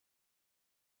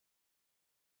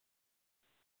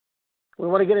we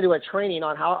want to get into a training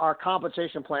on how our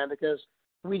compensation plan, because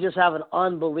we just have an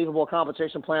unbelievable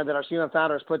compensation plan that our CEO and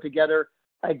founder has put together.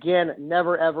 Again,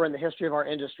 never, ever in the history of our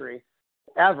industry,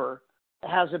 ever,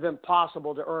 has it been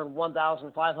possible to earn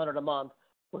 $1,500 a month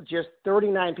with just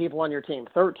 39 people on your team,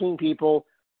 13 people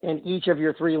in each of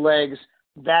your three legs.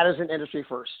 That is an industry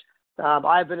first.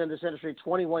 I've been in this industry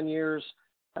 21 years,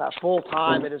 full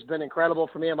time. It has been incredible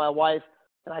for me and my wife.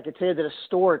 And I can tell you that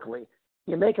historically,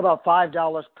 you make about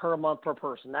 $5 per month per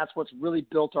person. That's what's really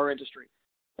built our industry.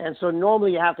 And so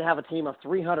normally you have to have a team of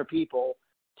 300 people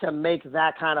to make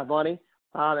that kind of money.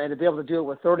 And to be able to do it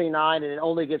with 39, and it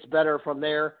only gets better from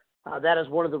there. That is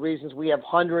one of the reasons we have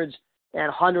hundreds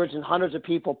and hundreds and hundreds of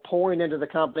people pouring into the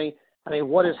company. I mean,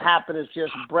 what has happened is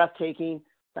just breathtaking.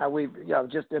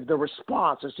 Just the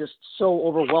response is just so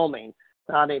overwhelming.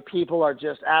 I mean, people are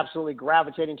just absolutely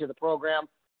gravitating to the program.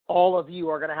 All of you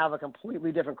are going to have a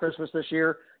completely different Christmas this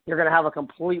year. You're going to have a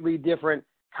completely different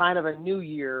kind of a new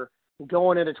year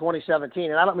going into 2017.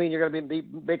 And I don't mean you're going to be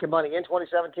making money in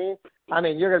 2017. I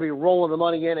mean, you're going to be rolling the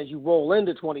money in as you roll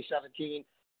into 2017.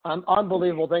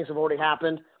 Unbelievable things have already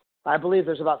happened. I believe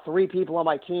there's about 3 people on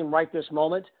my team right this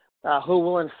moment who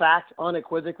will, in fact,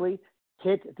 unequivocally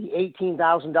hit the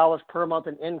 $18,000 per month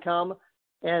in income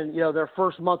and, their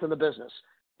first month in the business.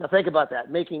 Now, think about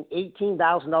that, making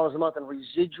 $18,000 a month in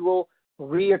residual,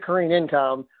 reoccurring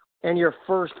income in your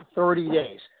first 30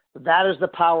 days. That is the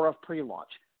power of pre-launch.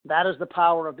 That is the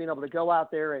power of being able to go out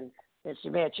there and say,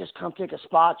 man, just come take a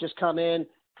spot, just come in.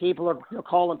 People are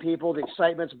calling people. The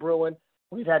excitement's brewing.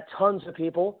 We've had tons of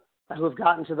people who have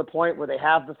gotten to the point where they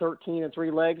have the 13 and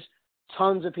 3 legs.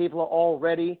 Tons of people are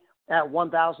already at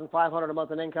 $1,500 a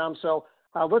month in income. So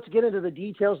let's get into the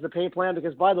details of the pay plan,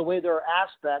 because, by the way, there are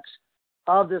aspects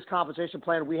of this compensation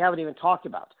plan we haven't even talked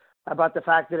about the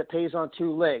fact that it pays on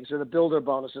 2 legs or the builder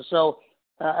bonuses. So,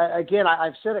 again,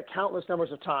 I've said it countless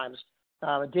numbers of times.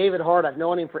 David Hart, I've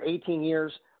known him for 18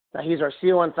 years. He's our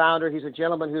CEO and founder. He's a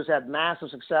gentleman who's had massive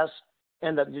success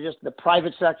in the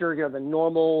private sector, the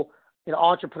normal,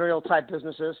 entrepreneurial type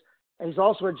businesses. And he's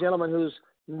also a gentleman who's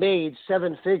made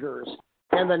 7 figures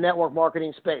in the network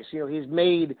marketing space. He's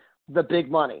made the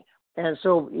big money. And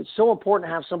so it's so important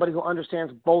to have somebody who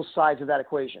understands both sides of that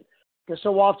equation. Because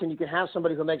so often you can have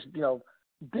somebody who makes,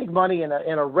 big money in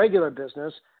a regular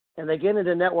business, and they get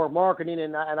into network marketing,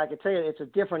 and I can tell you it's a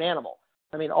different animal.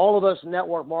 I mean, all of us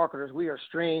network marketers, we are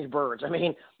strange birds. I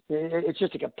mean, it's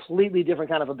just a completely different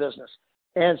kind of a business.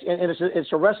 And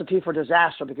it's a recipe for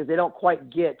disaster because they don't quite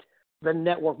get the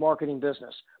network marketing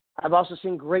business. I've also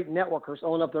seen great networkers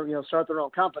start their own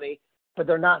company, but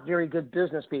they're not very good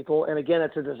business people. And again,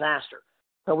 it's a disaster.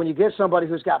 But when you get somebody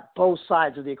who's got both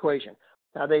sides of the equation,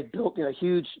 they've built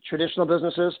huge traditional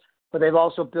businesses, but they've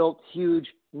also built huge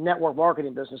network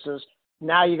marketing businesses.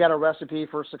 Now you got a recipe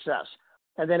for success.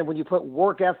 And then when you put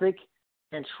work ethic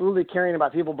and truly caring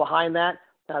about people behind that,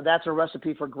 that's a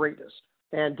recipe for greatness.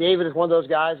 And David is one of those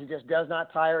guys who just does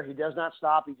not tire. He does not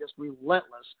stop. He's just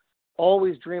relentless,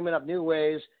 always dreaming up new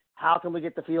ways. How can we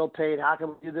get the field paid? How can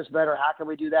we do this better? How can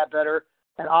we do that better?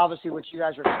 And obviously what you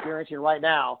guys are experiencing right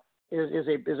now is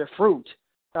a fruit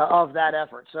of that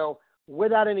effort. So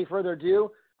without any further ado,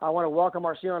 I want to welcome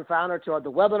our CEO and founder to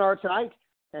the webinar tonight,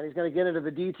 and he's going to get into the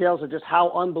details of just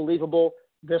how unbelievable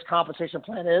this compensation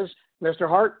plan is. Mr.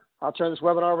 Hart, I'll turn this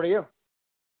webinar over to you.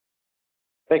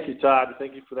 Thank you, Todd.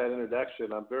 Thank you for that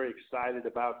introduction. I'm very excited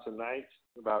about tonight,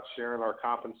 about sharing our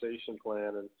compensation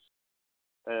plan.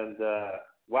 And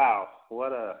wow,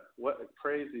 what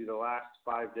crazy the last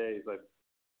 5 days.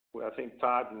 I think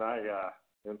Todd and I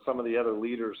and some of the other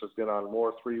leaders have been on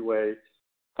more 3-way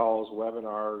calls,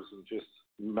 webinars, and just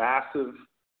massive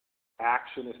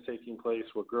action is taking place.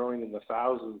 We're growing in the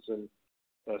thousands and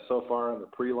so far in the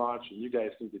pre-launch, and you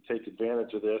guys need to take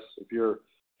advantage of this. If you're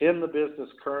in the business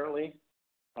currently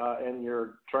and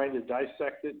you're trying to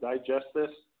digest this,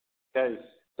 guys,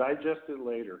 digest it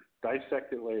later,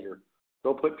 dissect it later.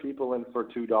 Go put people in for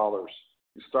 $2.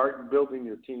 You start building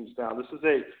your teams down. This is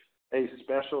a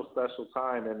special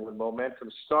time, and when momentum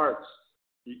starts,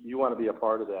 you want to be a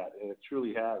part of that, and it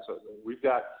truly has. We've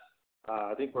got,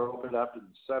 I think we're opened up in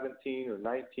 17 or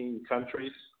 19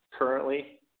 countries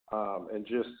currently,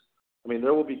 and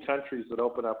there will be countries that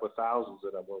open up with thousands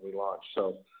in them when we launch.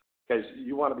 So, guys,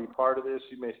 you want to be part of this.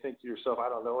 You may think to yourself, I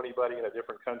don't know anybody in a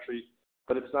different country,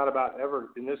 but it's not about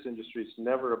in this industry, it's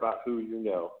never about who you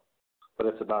know, but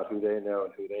it's about who they know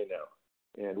and who they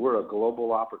know. And we're a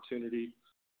global opportunity.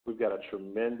 We've got a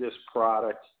tremendous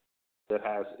product that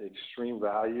has extreme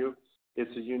value.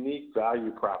 It's a unique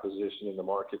value proposition in the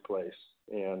marketplace,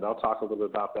 and I'll talk a little bit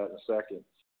about that in a second.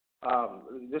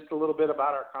 Just a little bit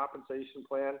about our compensation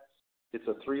plan. It's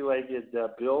a three-legged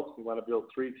build. We want to build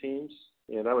three teams,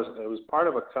 and I was part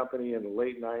of a company in the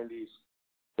late '90s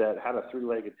that had a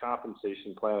three-legged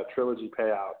compensation plan, a trilogy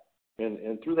payout,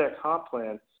 and through that comp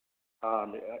plan, I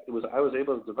was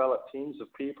able to develop teams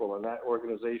of people, and that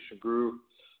organization grew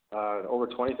over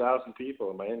 20,000 people,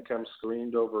 and my income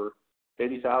screamed over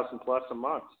 80,000 plus a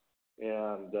month,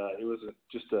 and it was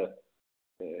just a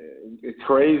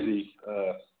crazy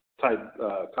type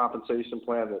compensation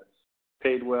plan that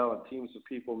paid well, and teams of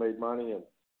people made money.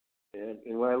 And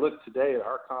when I look today at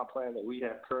our comp plan that we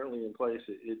have currently in place,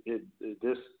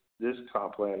 this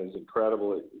comp plan is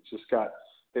incredible. It's just got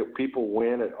people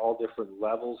win at all different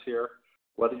levels here.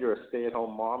 Whether you're a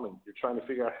stay-at-home mom and you're trying to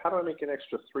figure out how do I make an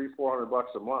extra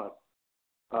 $300-400 a month,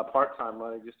 part-time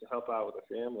money just to help out with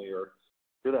the family, or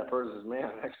you're that person who says, man,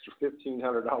 an extra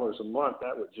 $1,500 a month,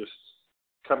 that would just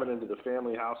coming into the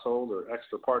family household, or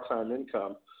extra part-time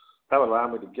income, that would allow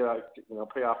me to get out,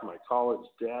 pay off my college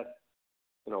debt,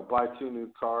 buy 2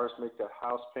 new cars, make that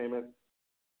house payment.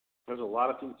 There's a lot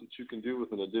of things that you can do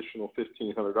with an additional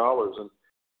 $1,500,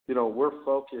 and we're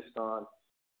focused on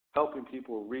helping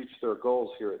people reach their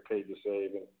goals here at Paid to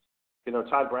Save. And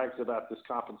Todd brags about this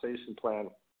compensation plan.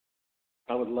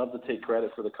 I would love to take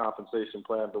credit for the compensation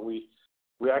plan, but we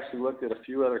actually looked at a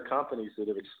few other companies that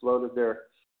have exploded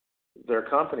their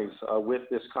companies with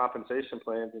this compensation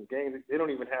plan, and they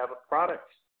don't even have a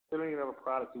product. They don't even have a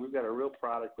product. We've got a real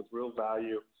product with real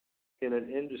value in an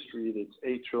industry that's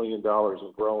 $8 trillion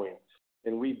and growing,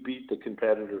 and we beat the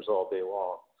competitors all day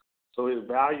long. So the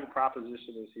value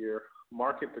proposition is here.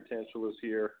 Market potential is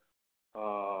here.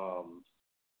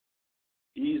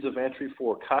 Ease of entry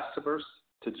for customers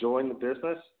to join the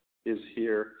business is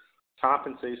here.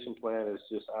 Compensation plan is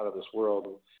just out of this world.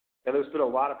 And there's been a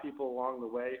lot of people along the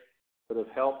way that have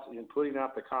helped in putting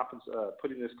out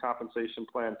putting this compensation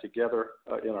plan together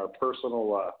in our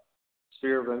personal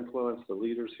sphere of influence. The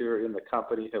leaders here in the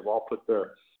company have all put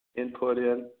their input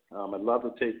in. I'd love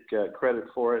to take credit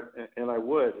for it, and I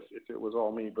would if it was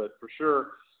all me, but for sure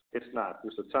it's not.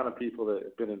 There's a ton of people that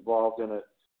have been involved in it,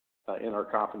 in our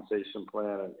compensation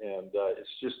plan, and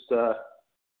it's just the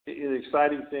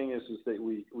exciting thing is that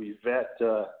we vet.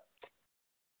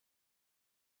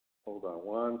 Hold on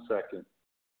one second.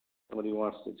 Somebody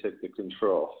wants to take the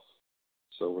control,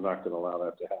 so we're not going to allow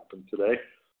that to happen today.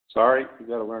 Sorry, you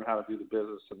got to learn how to do the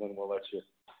business, and then we'll let you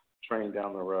train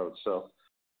down the road. So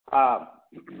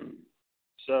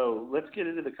let's get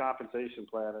into the compensation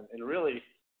plan, and really,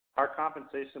 our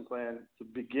compensation plan to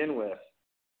begin with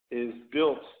is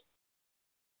built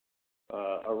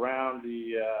around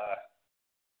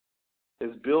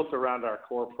our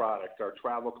core product, our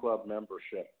Travel Club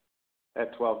membership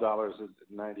at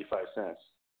 $12.95.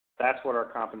 That's what our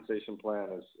compensation plan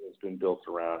has been built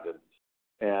around,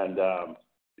 and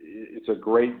it's a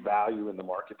great value in the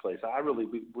marketplace. I really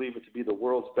believe it to be the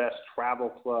world's best travel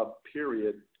club,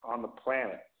 period, on the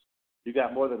planet. You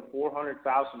got more than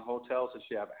 400,000 hotels that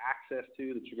you have access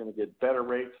to that you're going to get better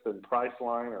rates than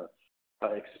Priceline or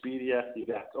Expedia. You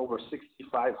got over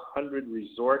 6,500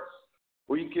 resorts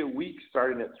where you get weeks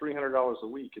starting at $300 a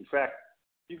week. In fact,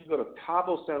 you can go to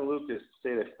Cabo San Lucas,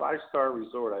 stay at a 5-star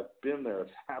resort. I've been there.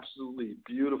 It's absolutely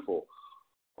beautiful.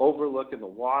 Overlooking the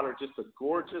water, just a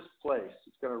gorgeous place.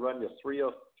 It's going to run you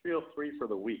 $303 for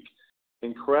the week.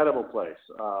 Incredible place.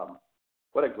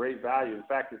 What a great value. In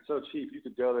fact, it's so cheap, you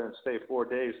could go there and stay 4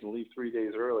 days and leave 3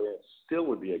 days early. It still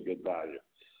would be a good value.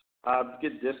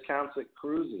 Get discounts at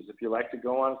cruises. If you like to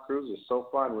go on cruises, so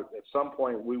fun. At some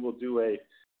point, we will do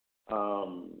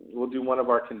we'll do one of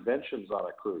our conventions on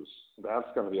a cruise. That's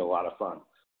going to be a lot of fun.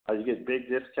 You get big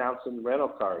discounts in rental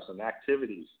cars and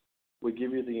activities. We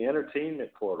give you the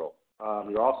entertainment portal.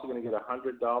 You're also going to get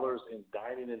 $100 in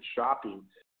dining and shopping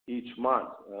each month.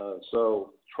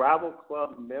 So Travel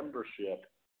Club membership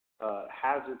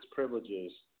has its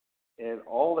privileges, and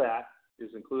all that is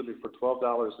included for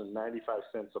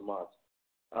 $12.95 a month.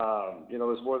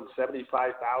 There's more than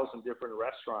 75,000 different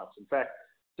restaurants. In fact,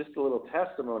 just a little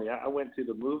testimony. I went to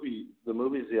the movies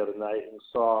the other night and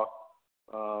saw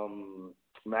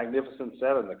Magnificent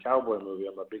Seven, the cowboy movie.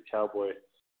 I'm a big cowboy.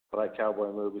 I like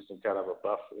cowboy movies and kind of a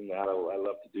buff in that. I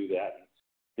love to do that.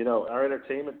 Our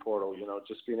entertainment portal,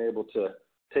 just being able to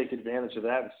take advantage of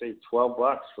that and save $12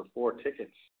 for 4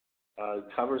 tickets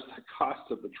covers the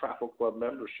cost of the Travel Club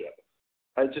membership.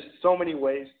 Just so many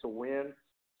ways to win.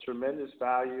 Tremendous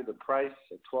value. The price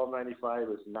at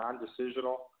 $12.95 is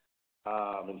non-decisional.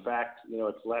 In fact,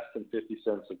 it's less than 50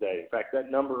 cents a day. In fact,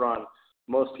 that number on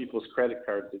most people's credit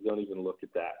cards, they don't even look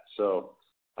at that. So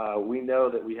we know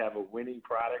that we have a winning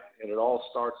product, and it all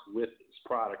starts with this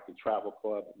product, the Travel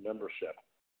Club membership.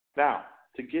 Now,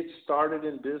 to get started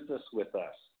in business with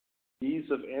us. Ease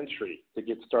of entry to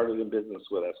get started in business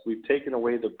with us. We've taken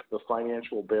away the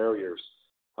financial barriers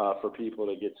for people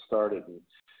to get started. And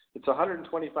it's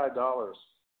 $125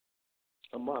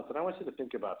 a month. And I want you to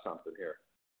think about something here.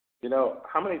 You know,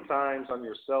 how many times on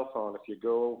your cell phone, if you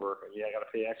go over and I got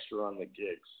to pay extra on the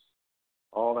gigs,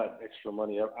 all that extra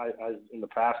money. I in the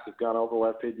past have gone over.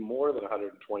 I've paid more than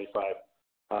 $125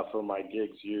 for my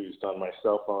gigs used on my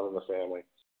cell phone in the family.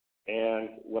 And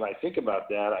when I think about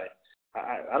that,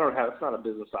 I don't have, it's not a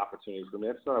business opportunity for me.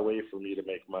 It's not a way for me to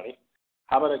make money.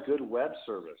 How about a good web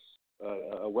service,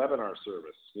 a webinar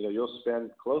service? You know, you'll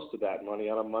spend close to that money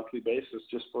on a monthly basis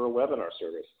just for a webinar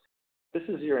service. This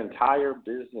is your entire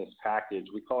business package.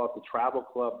 We call it the Travel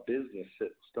Club Business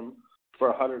System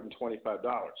for $125.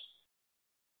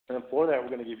 And for that, we're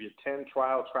going to give you 10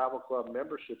 trial Travel Club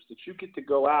memberships that you get to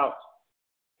go out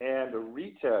and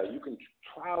retail. You can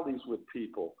trial these with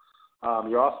people.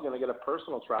 You're also going to get a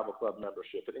personal Travel Club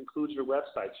membership. It includes your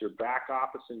websites, your back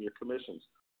office, and your commissions.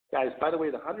 Guys, by the way,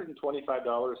 the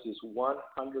 $125 is 100%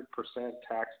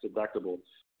 tax deductible.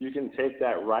 You can take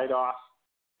that right off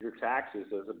your taxes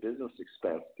as a business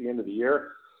expense. At the end of the year,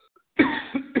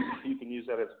 you can use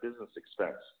that as business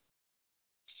expense.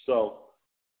 So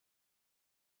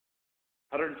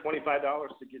 $125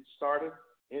 to get started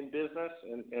in business,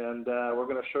 and we're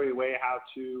going to show you a way how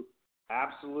to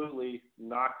absolutely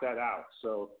knock that out.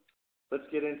 So let's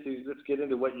get into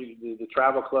what the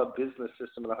Travel Club Business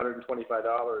System at $125.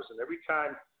 And every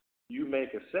time you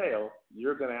make a sale,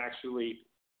 you're going to actually,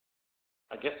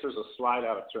 I guess there's a slide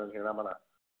out of turn here, and I'm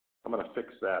gonna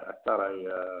fix that. I thought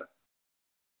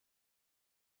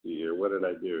see here, what did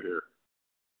I do here?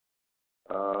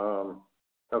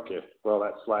 Okay, well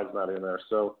that slide's not in there,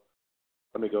 so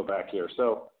let me go back here.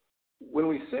 So when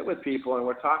we sit with people and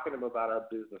we're talking to them about our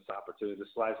business opportunity, the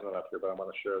slide's not up here, but I'm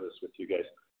going to share this with you guys.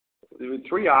 There are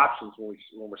three options when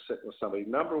we're sitting with somebody.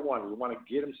 Number one, we want to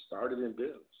get them started in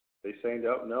business. They say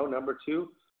no. Number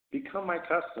two, become my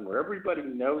customer. Everybody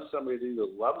knows somebody that either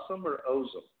loves them or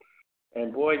owes them.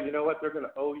 And boy, you know what? They're going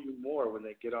to owe you more when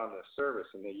they get on this service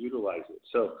and they utilize it.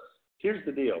 So here's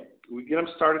the deal. We get them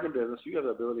started in business. You have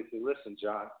the ability to say, listen,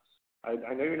 John, I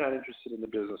know you're not interested in the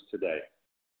business today,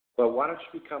 but why don't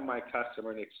you become my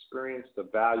customer and experience the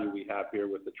value we have here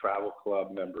with the Travel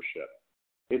Club membership?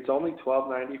 It's only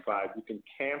 $12.95. You can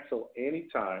cancel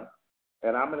anytime,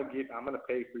 and I'm going to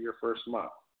pay for your first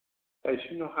month. Guys,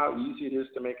 you know how easy it is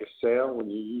to make a sale when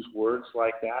you use words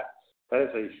like that? That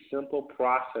is a simple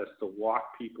process to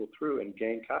walk people through and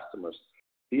gain customers.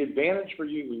 The advantage for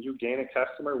you when you gain a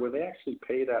customer, when they actually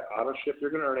pay that auto ship, you're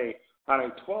going to earn on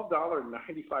a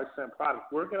 $12.95 product,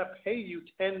 we're going to pay you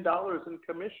 $10 in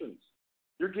commissions.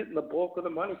 You're getting the bulk of the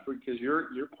money because you're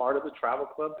part of the Travel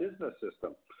Club Business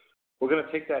System. We're going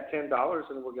to take that $10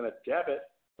 and we're going to debit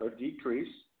or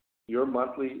decrease your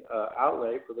monthly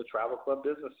outlay for the Travel Club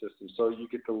Business System. So you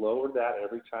get to lower that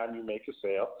every time you make a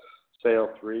sale. Sale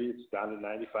 3, it's down to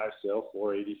 $95. Sale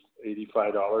 4,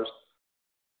 $85.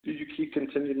 You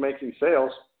continue making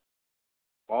sales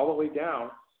all the way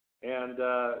down, and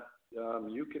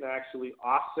you can actually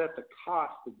offset the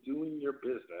cost of doing your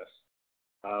business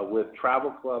with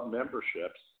Travel Club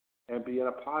memberships and be in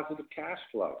a positive cash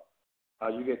flow.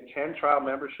 You get 10 trial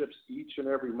memberships each and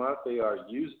every month. They are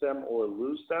use them or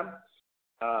lose them.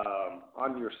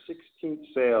 On your 16th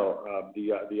sale,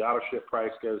 the auto ship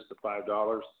price goes to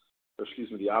 $5. The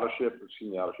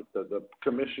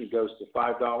commission goes to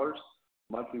 $5,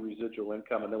 monthly residual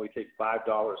income, and then we take $5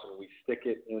 and we stick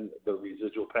it in the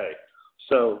residual pay.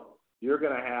 So you're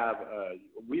going to have,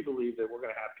 we believe that we're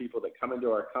going to have people that come into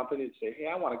our company and say, hey,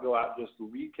 I want to go out and just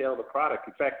retail the product.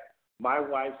 In fact, my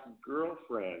wife's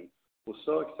girlfriend was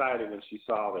so excited when she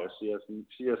saw this.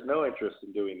 She has no interest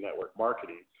in doing network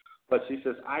marketing, but she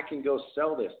says, I can go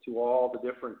sell this to all the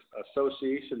different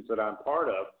associations that I'm part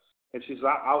of. And she says,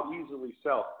 I'll easily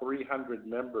sell 300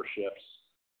 memberships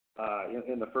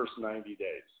in the first 90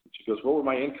 days. And she goes, what would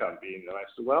my income be? And I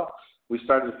said, well, we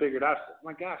started to figure it out. I said, oh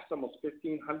my gosh, it's almost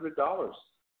 $1,500.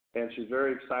 And she's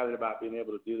very excited about being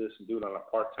able to do this and do it on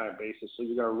a part-time basis. So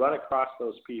you're going to run across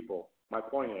those people, my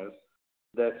point is,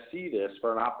 that see this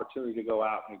for an opportunity to go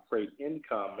out and create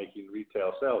income making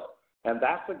retail sales. And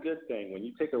that's a good thing. When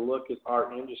you take a look at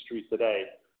our industry today,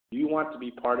 you want to be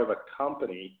part of a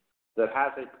company that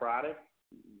has a product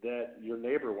that your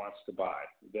neighbor wants to buy,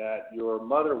 that your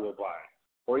mother will buy,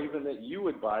 or even that you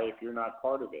would buy if you're not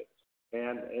part of it.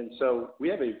 And so we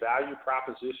have a value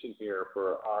proposition here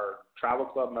for our Travel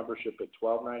Club membership at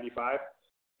 $12.95.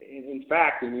 In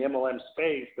fact, in the MLM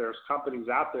space, there's companies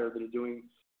out there that are doing,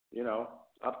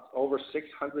 up over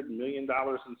 $600 million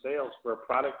in sales for a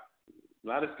product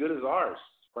not as good as ours,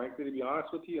 frankly, to be honest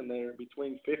with you, and they're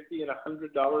between $50 and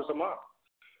 $100 a month.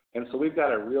 And so we've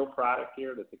got a real product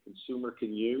here that the consumer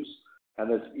can use,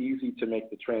 and that's easy to make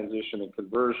the transition and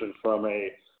conversion from a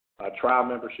trial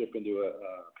membership into a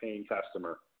paying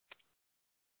customer.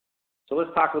 So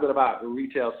let's talk a little bit about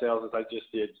retail sales, as I just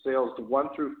did. Sales 1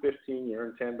 through 15, you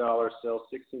earn $10. Sales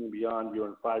 16 and beyond, you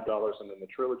earn $5. And then the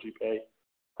Trilogy Pay,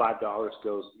 $5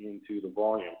 goes into the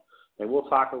volume. And we'll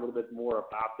talk a little bit more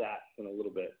about that in a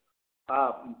little bit.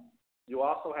 You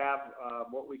also have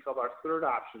what we call our third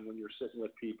option when you're sitting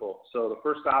with people. So the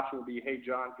first option would be, hey,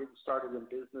 John, getting started in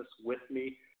business with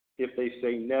me. If they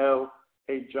say no,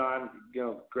 hey, John,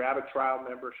 grab a trial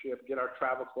membership, get our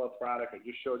Travel Club product. I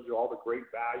just showed you all the great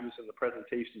values in the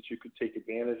presentations you could take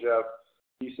advantage of.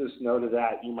 He says no to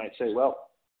that. You might say, well,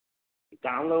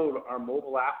 download our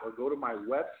mobile app or go to my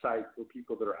website for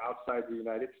people that are outside the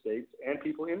United States and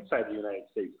people inside the United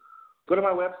States. Go to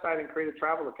my website and create a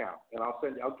travel account, and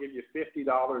I'll give you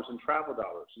 $50 in travel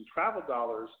dollars. And travel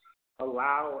dollars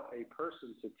allow a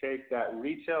person to take that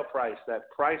retail price, that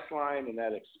price line, and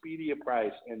that Expedia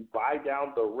price, and buy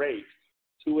down the rate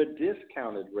to a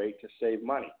discounted rate to save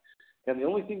money. And the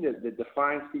only thing that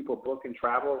defines people booking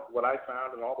travel, what I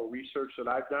found in all the research that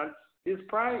I've done, is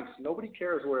price. Nobody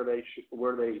cares where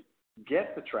they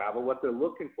get the travel. What they're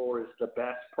looking for is the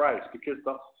best price, because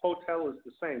the hotel is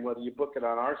the same, whether you book it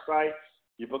on our site,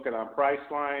 you book it on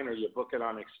Priceline, or you book it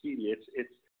on Expedia.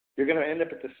 You're going to end up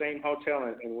at the same hotel,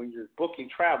 and when you're booking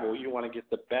travel, you want to get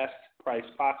the best price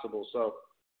possible. So,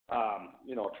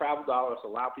 travel dollars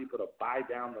allow people to buy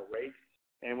down the rate,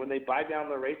 and when they buy down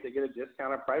the rate, they get a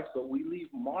discounted price, but we leave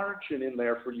margin in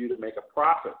there for you to make a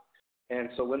profit. And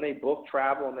so when they book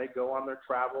travel and they go on their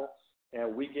travel,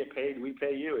 and we get paid, we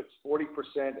pay you. It's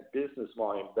 40% business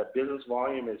volume. That business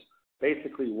volume is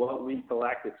basically what we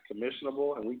collect. It's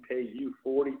commissionable, and we pay you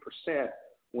 40%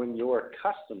 when your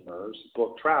customers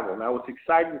book travel. Now, what's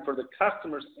exciting for the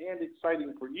customers and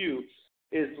exciting for you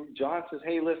is John says,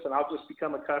 hey, listen, I'll just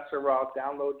become a customer. I'll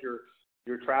download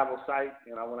your travel site,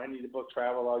 and when I need to book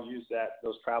travel, I'll use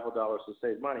those travel dollars to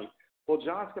save money. Well,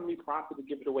 John's going to be prompted to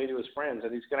give it away to his friends,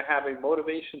 and he's going to have a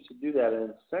motivation to do that,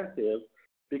 an incentive,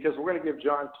 because we're going to give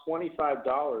John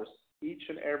 $25 each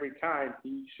and every time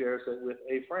he shares it with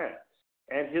a friend.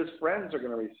 And his friends are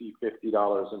going to receive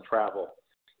 $50 in travel.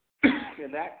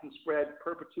 And that can spread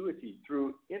perpetuity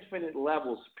through infinite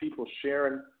levels of people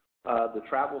sharing the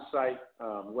travel site,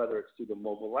 whether it's through the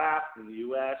mobile app in the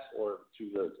U.S. or to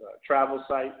the travel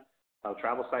site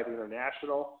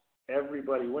International.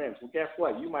 Everybody wins. Well, guess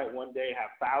what? You might one day have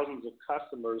thousands of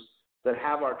customers that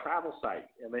have our travel site,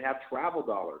 and they have travel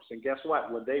dollars. And guess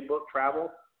what? When they book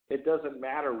travel, it doesn't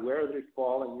matter where they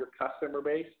fall in your customer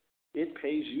base. It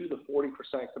pays you the 40%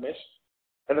 commission.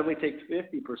 And then we take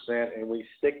 50% and we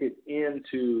stick it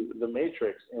into the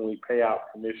matrix, and we pay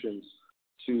out commissions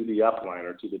to the upline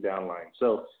or to the downline.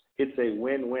 So it's a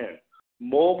win-win.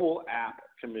 Mobile app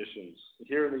commissions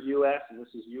here in the U.S., and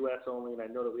this is U.S. only, and I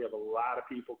know that we have a lot of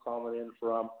people calling in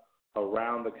from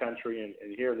around the country,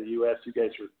 and here in the U.S., you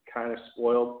guys are kind of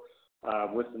spoiled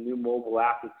with the new mobile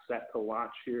app that's set to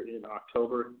launch here in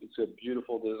October. It's a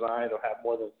beautiful design. It'll have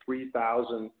more than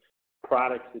 3,000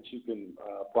 products that you can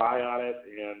buy on it,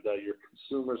 and your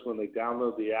consumers, when they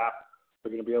download the app,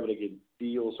 they're going to be able to get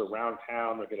deals around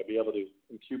town. They're going to be able to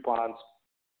coupons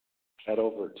at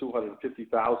over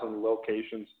 250,000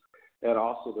 locations, and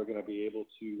also they're going to be able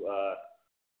to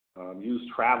use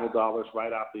travel dollars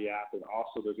right off the app, and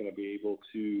also they're going to be able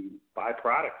to buy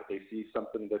product if they see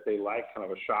something that they like, kind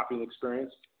of a shopping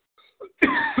experience,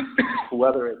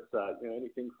 whether it's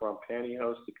anything from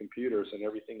pantyhose to computers and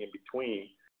everything in between.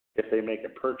 If they make a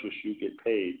purchase, you get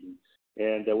paid.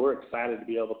 And we're excited to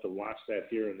be able to launch that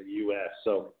here in the U.S.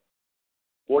 So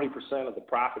 40% of the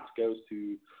profits goes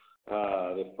to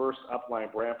the first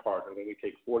upline brand partner. Then we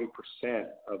take 40%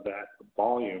 of that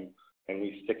volume and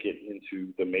we stick it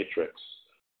into the matrix.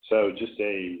 So just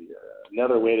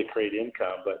another way to create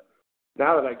income. But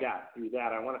now that I got through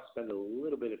that, I want to spend a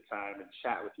little bit of time and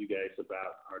chat with you guys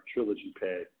about our Trilogy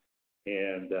Pay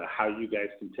and how you guys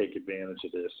can take advantage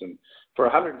of this. And for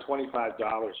 $125,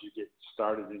 you get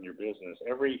started in your business.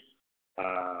 Every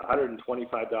 $125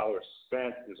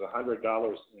 spent is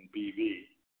 $100 in BV.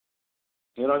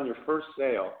 And on your first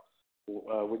sale,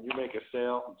 when you make a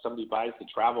sale and somebody buys the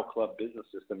Travel Club business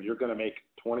system, you're going to make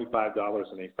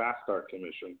 $25 in a Fast Start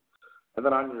commission. And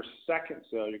then on your second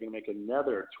sale, you're going to make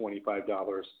another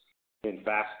 $25 in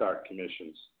Fast Start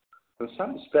commissions. And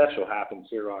something special happens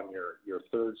here on your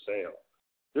third sale.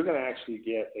 You're going to actually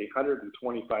get $125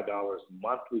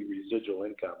 monthly residual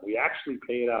income. We actually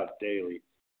pay it out daily.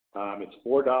 It's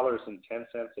 $4.10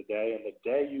 a day, and the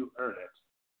day you earn it,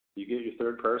 you get your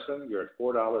third person, you're at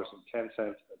 $4.10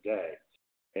 a day.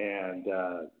 And,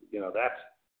 that's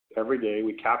every day.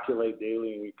 We calculate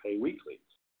daily and we pay weekly.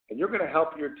 And you're going to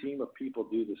help your team of people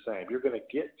do the same. You're going to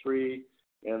get 3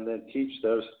 and then teach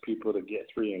those people to get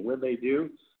 3. And when they do,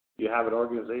 you have an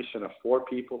organization of 4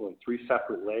 people and 3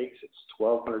 separate legs. It's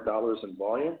 $1,200 in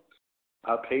volume.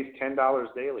 Pays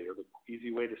 $10 daily, or the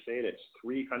easy way to say it, it's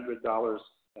 $300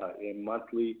 in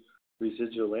monthly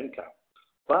residual income.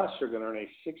 Plus, you're going to earn a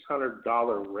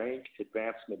 $600 rank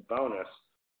advancement bonus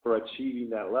for achieving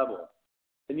that level.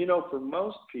 And, for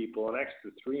most people, an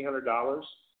extra $300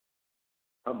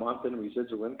 a month in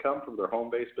residual income from their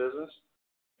home-based business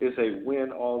is a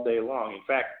win all day long. In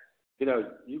fact,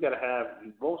 you got to have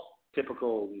most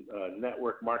typical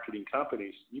network marketing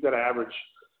companies. You average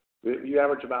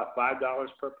about $5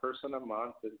 per person a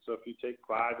month, and so if you take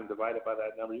 5 and divide it by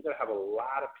that number, you're going to have a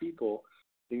lot of people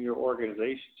in your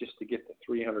organization just to get to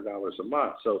 $300 a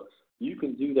month. So you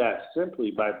can do that simply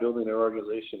by building an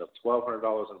organization of $1,200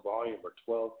 in volume or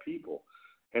 12 people.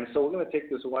 And so we're going to take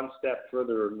this one step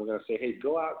further, and we're going to say, hey,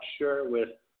 go out and share it with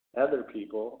other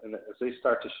people. And as they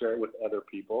start to share it with other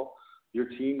people, your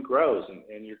team grows,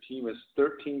 and your team is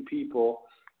 13 people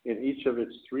in each of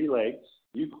its 3 legs.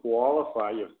 You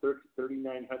qualify. You have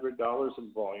 $3,900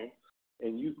 in volume,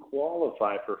 and you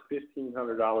qualify for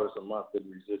 $1,500 a month in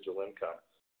residual income.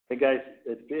 And guys,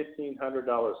 at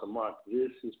 $1,500 a month,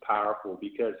 this is powerful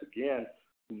because, again,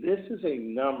 this is a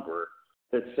number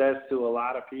that says to a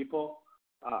lot of people,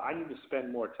 I need to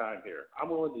spend more time here. I'm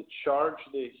willing to charge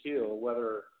the hill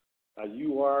whether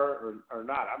you are or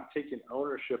not. I'm taking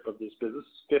ownership of this business.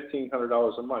 It's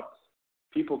 $1,500 a month.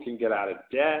 People can get out of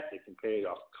debt. They can pay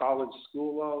off college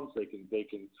school loans. They can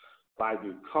buy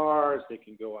new cars. They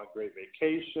can go on great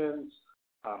vacations.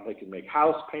 They can make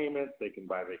house payments. They can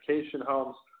buy vacation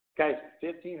homes. Guys,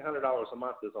 $1,500 a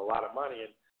month is a lot of money.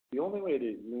 And the only way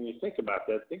when you think about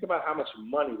that, think about how much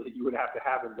money that you would have to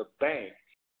have in the bank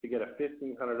to get a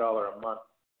 $1,500 a month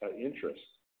interest.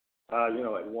 At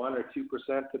 1 or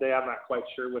 2% today, I'm not quite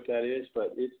sure what that is,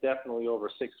 but it's definitely over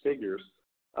 6 figures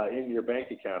in your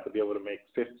bank account to be able to make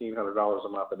 $1,500 a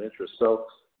month in interest. So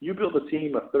you build a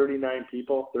team of 39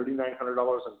 people,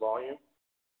 $3,900 in volume.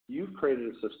 You've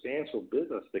created a substantial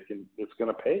business that's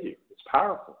going to pay you. It's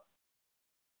powerful.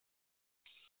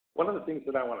 One of the things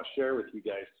that I want to share with you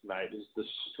guys tonight is the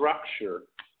structure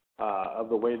of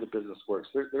the way the business works.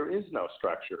 There is no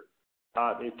structure.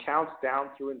 It counts down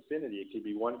through infinity. It could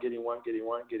be 1 getting 1, getting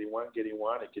 1, getting 1, getting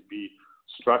 1. It could be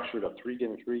structured of 3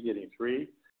 getting 3, getting 3.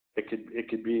 It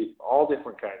could be all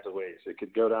different kinds of ways. It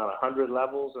could go down 100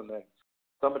 levels, and then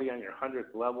somebody on your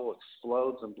 100th level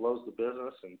explodes and blows the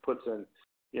business and puts in,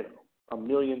 $1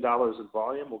 million in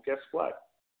volume. Well, guess what?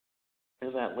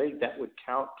 In that leg, that would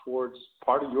count towards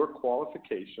part of your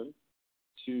qualification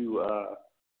to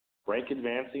rank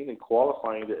advancing and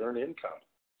qualifying to earn income.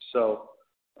 So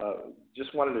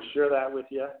just wanted to share that with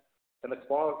you. And the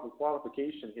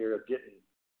qualification here of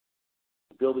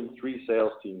building 3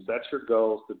 sales teams, that's your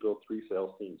goal, is to build 3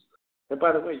 sales teams. And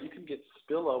by the way, you can get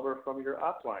spillover from your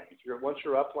upline. Once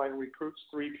your upline recruits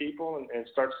 3 people and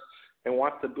starts and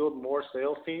wants to build more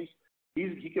sales teams,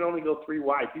 he can only go 3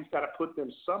 wide. He's got to put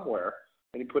them somewhere,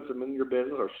 and he puts them in your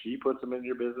business, or she puts them in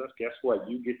your business. Guess what?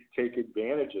 You get to take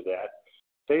advantage of that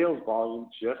sales volume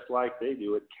just like they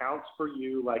do. It counts for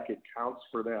you like it counts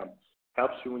for them.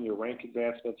 Helps you in your rank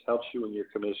advancements, helps you in your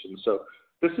commission. So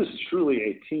this is truly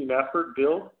a team effort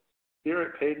build here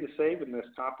at Paid to Save in this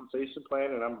compensation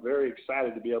plan, and I'm very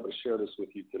excited to be able to share this with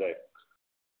you today.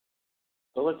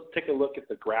 So let's take a look at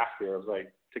the graph here as I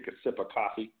take a sip of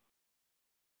coffee.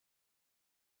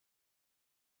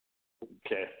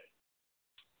 Okay.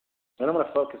 And I'm going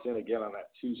to focus in again on that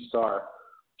 2-star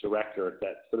director at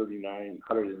that $3,900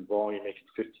 in volume,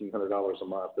 making $1,500 a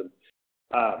month, and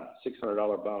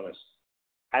 $600 bonus.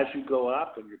 As you go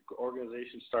up and your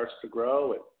organization starts to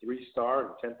grow at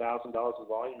 3-star and $10,000 in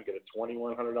volume, you get a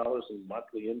 $2,100 in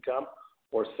monthly income,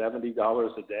 or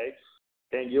 $70 a day.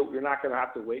 And you're not going to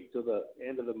have to wait till the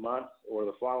end of the month or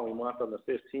the following month on the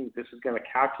 15th. This is going to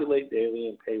calculate daily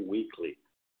and pay weekly.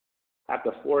 At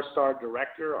the 4-star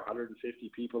director,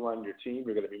 150 people on your team,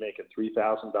 you're going to be making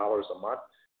 $3,000 a month.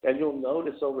 And you'll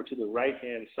notice over to the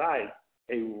right-hand side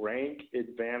a rank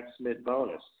advancement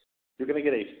bonus. You're going to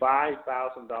get a $5,000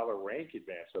 rank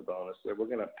advancement bonus that we're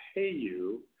going to pay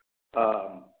you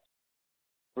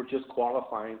for just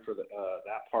qualifying for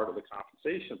that part of the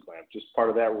compensation plan. Just part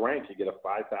of that rank, you get a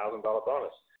 $5,000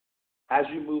 bonus. As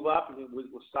you move up, and we'll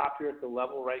stop here at the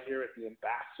level right here at the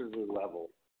ambassador level.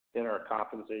 in our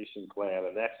compensation plan,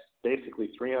 and that's basically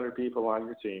 300 people on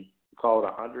your team. We call it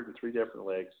 103 different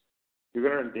legs. You're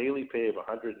going to earn daily pay of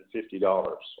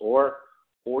 $150 or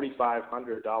 $4,500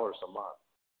 a month.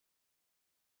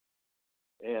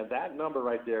 And that number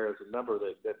right there is a number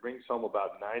that brings home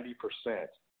about 90%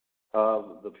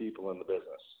 of the people in the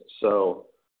business. So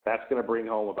that's going to bring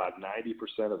home about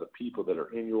 90% of the people that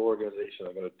are in your organization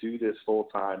are going to do this full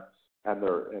time, and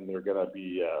they're going to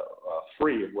be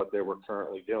free of what they were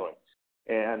currently doing.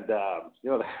 And,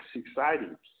 that's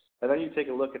exciting. And then you take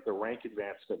a look at the rank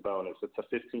advancement bonus. It's a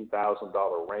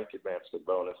 $15,000 rank advancement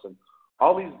bonus. And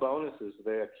all these bonuses,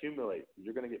 they accumulate.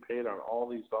 You're going to get paid on all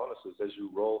these bonuses as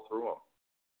you roll through them.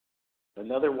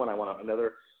 Another piece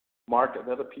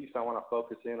I want to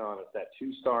focus in on is that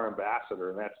 2-star ambassador,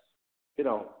 and that's,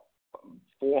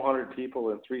 400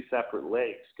 people in 3 separate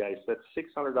legs, guys. That's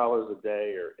 $600 a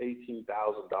day or $18,000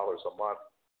 a month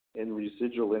in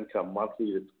residual income monthly.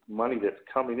 It's money that's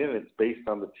coming in. It's based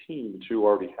on the team that you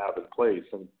already have in place.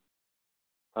 And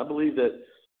I believe that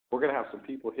we're going to have some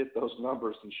people hit those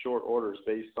numbers in short orders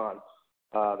based on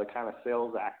the kind of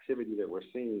sales activity that we're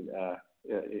seeing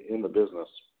in the business.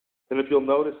 And if you'll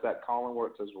notice that column where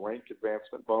it says rank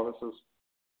advancement bonuses,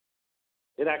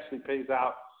 it actually pays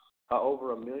out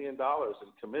over $1 million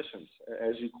in commissions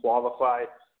as you qualify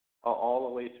all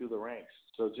the way through the ranks.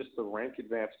 So just the rank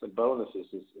advancement bonuses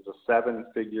is a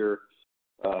 7-figure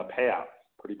payout.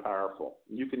 Pretty powerful.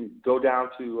 You can go down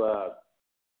to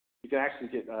you can actually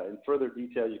get in further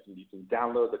detail. You can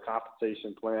download the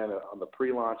compensation plan on the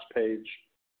pre-launch page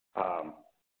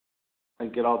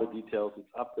and get all the details.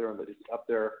 It's up there on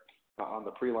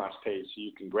the pre-launch page, so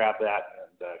you can grab that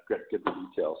and get the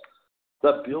details.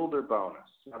 The builder bonus.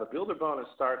 Now, the builder bonus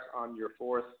starts on your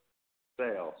 4th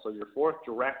sale. So your 4th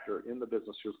director in the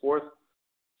business, your 4th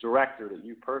director that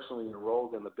you personally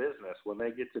enrolled in the business, when they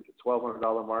get to the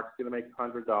 $1,200 mark, it's going to make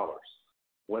 $100.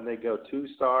 When they go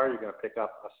 2-star, you're going to pick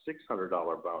up a $600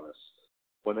 bonus.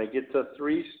 When they get to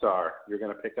 3-star, you're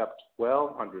going to pick up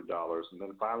 $1,200. And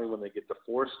then finally, when they get to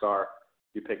 4-star,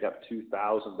 you pick up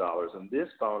 $2,000. And this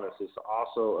bonus is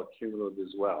also accumulative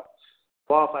as well.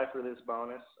 Qualify for this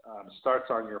bonus starts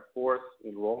on your 4th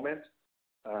enrollment,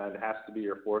 and it has to be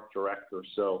your 4th director.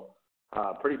 So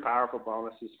pretty powerful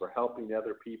bonuses for helping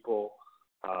other people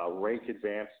rank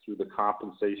advance through the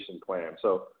compensation plan.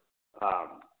 So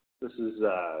this is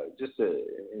just an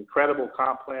incredible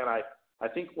comp plan. I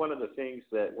think one of the things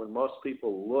that when most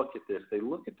people look at this, they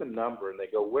look at the number and they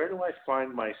go, where do I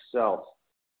find myself?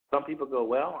 Some people go,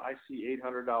 well, I see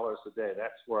 $800 a day.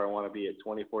 That's where I want to be at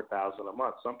 $24,000 a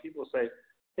month. Some people say,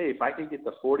 hey, if I can get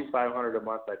to $4,500 a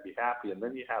month, I'd be happy. And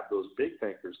then you have those big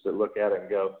thinkers that look at it and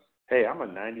go, hey, I'm a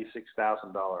 $96,000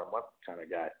 a month kind of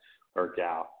guy or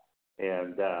gal.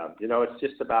 And, it's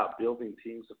just about building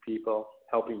teams of people,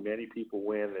 helping many people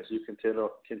win. As you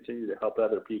continue to help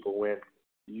other people win,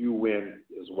 you win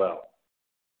as well.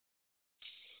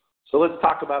 So let's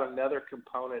talk about another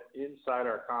component inside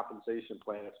our compensation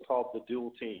plan. It's called the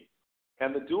dual team.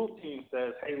 And the dual team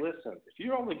says, hey, listen, if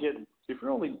you're only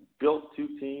built 2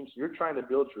 teams, you're trying to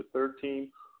build your 3rd team,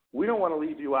 we don't want to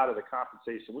leave you out of the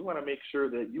compensation. We want to make sure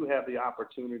that you have the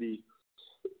opportunity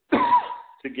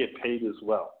to get paid as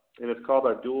well. And it's called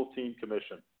our dual team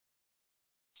commission.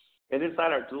 And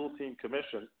inside our dual team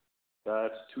commission,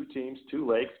 it's 2 teams, 2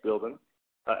 legs building.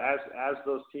 As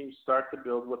those teams start to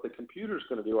build, what the computer's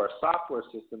going to do, our software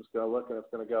system's going to look and it's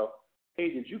going to go,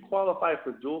 hey, did you qualify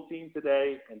for dual team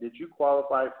today? And did you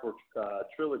qualify for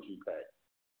trilogy pay?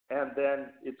 And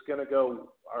then it's going to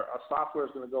go, our software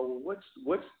is going to go, well,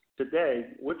 which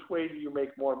way do you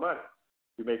make more money?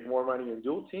 Do you make more money in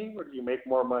dual team or do you make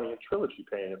more money in trilogy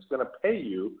pay? And it's going to pay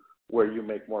you where you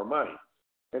make more money.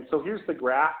 And so here's the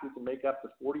graph. You can make up to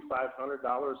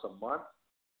 $4,500 a month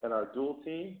in our dual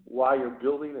team while you're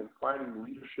building and finding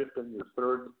leadership in your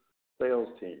 3rd sales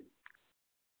team.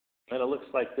 And it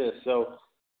looks like this. So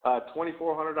 $2,400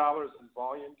 in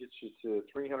volume gets you to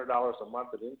 $300 a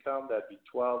month in income. That'd be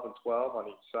 12 and 12 on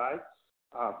each side.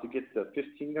 To get to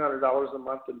 $1,500 a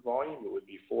month in volume, it would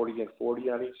be 40 and 40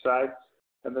 on each side.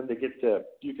 And then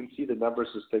you can see the numbers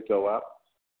as they go up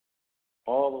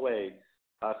all the way.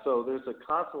 So there's a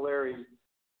consolation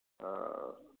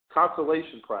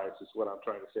prize is what I'm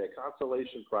trying to say. A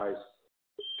consolation prize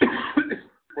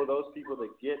for those people that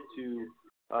get to,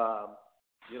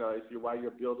 while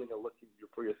you're building or looking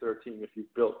for your 3rd team, if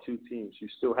you've built 2 teams, you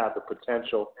still have the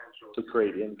potential to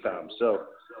create income. So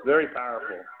very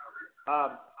powerful.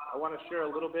 I want to share a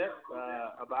little bit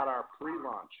about our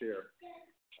pre-launch here.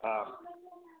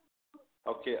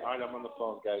 Okay, all right, I'm on the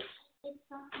phone, guys.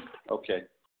 Okay.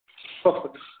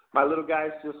 My little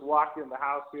guys just walked in the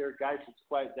house here. Guys, it's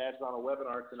quiet. Dad's on a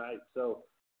webinar tonight. So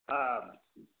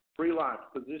pre-launch,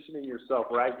 positioning yourself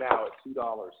right now at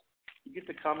 $2. You get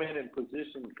to come in and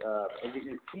position and get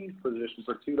your team positioned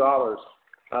for $2.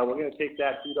 We're going to take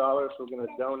that $2. We're going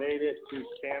to donate it to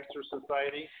Cancer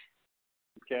Society.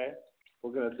 Okay?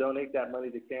 We're going to donate that money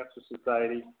to Cancer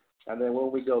Society. And then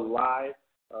when we go live,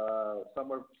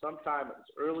 sometime as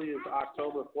early as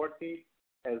October 14th,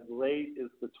 as late as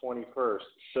the 21st.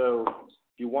 So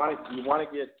you want to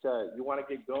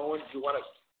get going.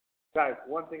 Guys,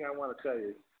 one thing I want to tell you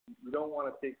is you don't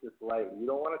want to take this lightly. You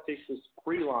don't want to take this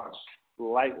pre-launch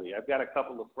lightly. I've got a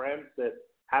couple of friends that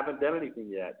haven't done anything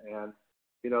yet, and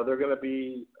they're going to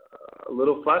be a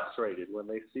little frustrated when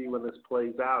they see when this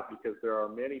plays out, because there are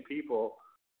many people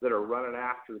that are running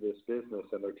after this business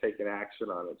and they're taking action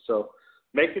on it. So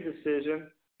make a decision,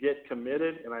 get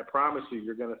committed, and I promise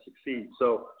you're going to succeed.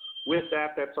 So with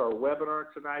that, that's our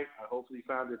webinar tonight. I hopefully you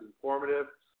found it informative.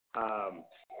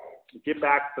 Get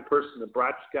back to the person that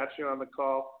got you on the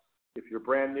call. If you're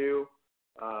brand new,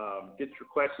 get your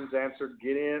questions answered.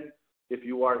 Get in. If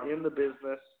you are in the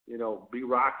business, be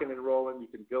rocking and rolling. You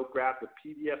can go grab the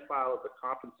PDF file of the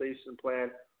compensation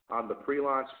plan on the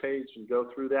pre-launch page and go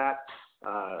through that.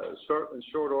 In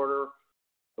short order,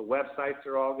 the websites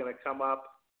are all going to come up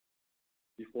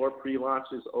before pre-launch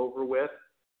is over with.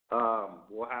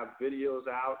 We'll have videos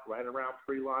out right around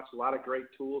pre-launch. A lot of great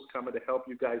tools coming to help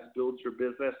you guys build your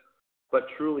business. But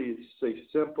truly, it's a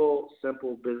simple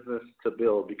business to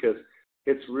build, because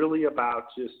it's really about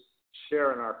just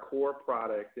sharing our core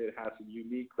product. It has a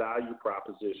unique value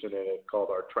proposition in it called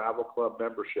our Travel Club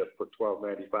membership for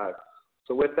 $12.95.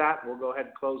 So with that, we'll go ahead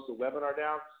and close the webinar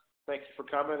down. Thank you for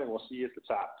coming, and we'll see you at the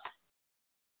top.